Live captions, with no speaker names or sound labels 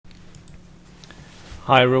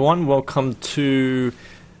Hi everyone, welcome to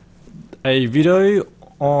a video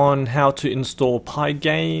on how to install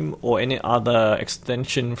Pygame or any other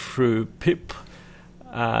extension through pip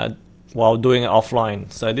while doing it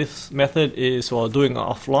offline. So this method is while doing it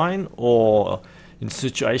offline or in a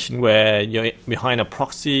situation where you're behind a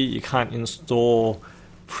proxy, you can't install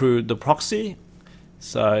through the proxy.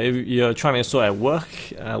 So if you're trying to install at work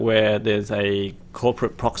where there's a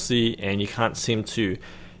corporate proxy and you can't seem to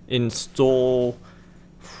install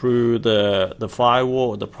through the firewall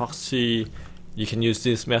or the proxy, you can use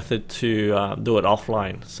this method to do it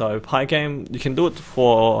offline. So Pygame, you can do it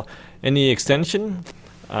for any extension.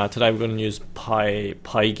 Today we're going to use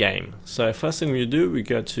Pygame. So first thing we do, we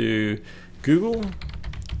go to Google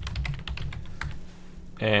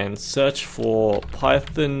and search for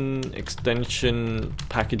Python extension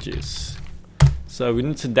packages. So we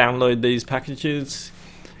need to download these packages.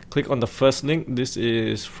 Click on the first link. This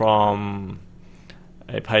is from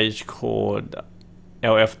a page called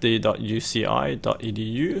lfd.uci.edu.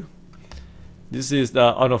 This is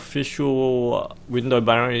the unofficial window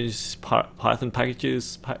binaries Python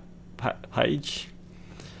packages page.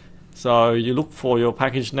 So you look for your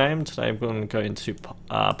package name. Today I'm going to go into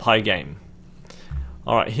Pygame.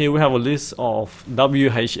 Alright, here we have a list of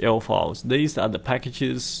WHL files. These are the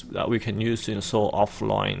packages that we can use to install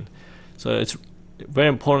offline. So it's very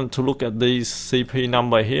important to look at these CP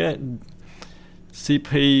number here.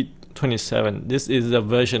 CP27, this is the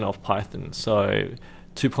version of Python. So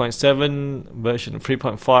 2.7, version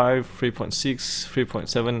 3.5, 3.6,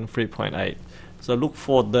 3.7, 3.8. So look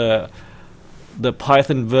for the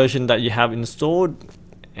Python version that you have installed,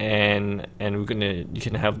 and you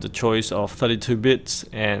can have the choice of 32 bits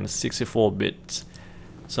and 64 bits.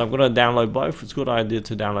 So I'm gonna download both. It's a good idea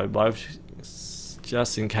to download both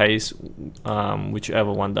just in case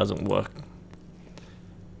whichever one doesn't work.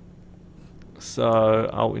 So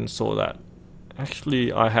I'll install that.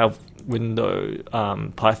 Actually, I have Windows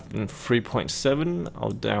Python 3.7.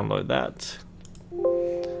 I'll download that.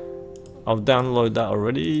 I'll download that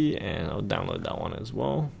already, and I'll download that one as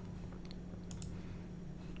well.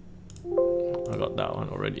 I got that one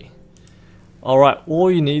already. Alright,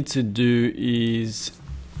 all you need to do is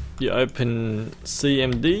you open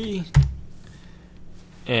cmd,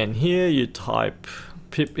 and here you type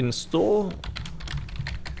pip install,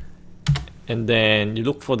 and then you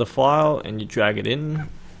look for the file and you drag it in.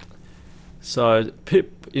 So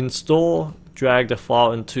pip install, drag the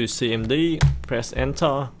file into cmd, press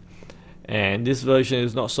enter, and this version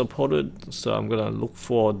is not supported, so I'm gonna look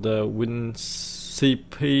for the WinCP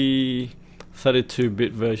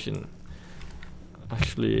 32-bit version.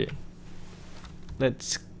 Actually,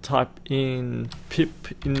 let's type in pip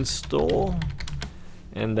install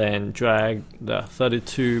and then drag the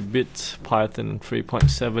 32-bit Python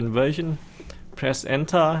 3.7 version. Press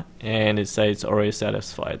enter, and it says it's already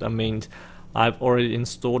satisfied. That means I've already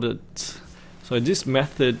installed it. So this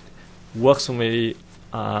method works for me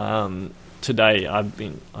today. I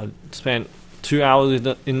spent 2 hours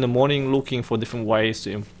in the morning looking for different ways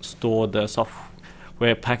to install the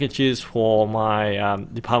software packages for my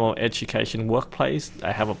Department of Education workplace.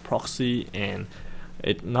 I have a proxy, and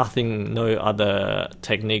no other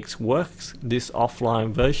techniques works. This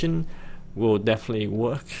offline version will definitely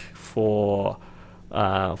work for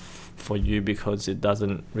you because it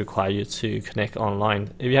doesn't require you to connect online.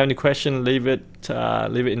 If you have any question, leave it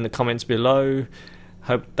in the comments below.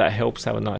 Hope that helps. Have a nice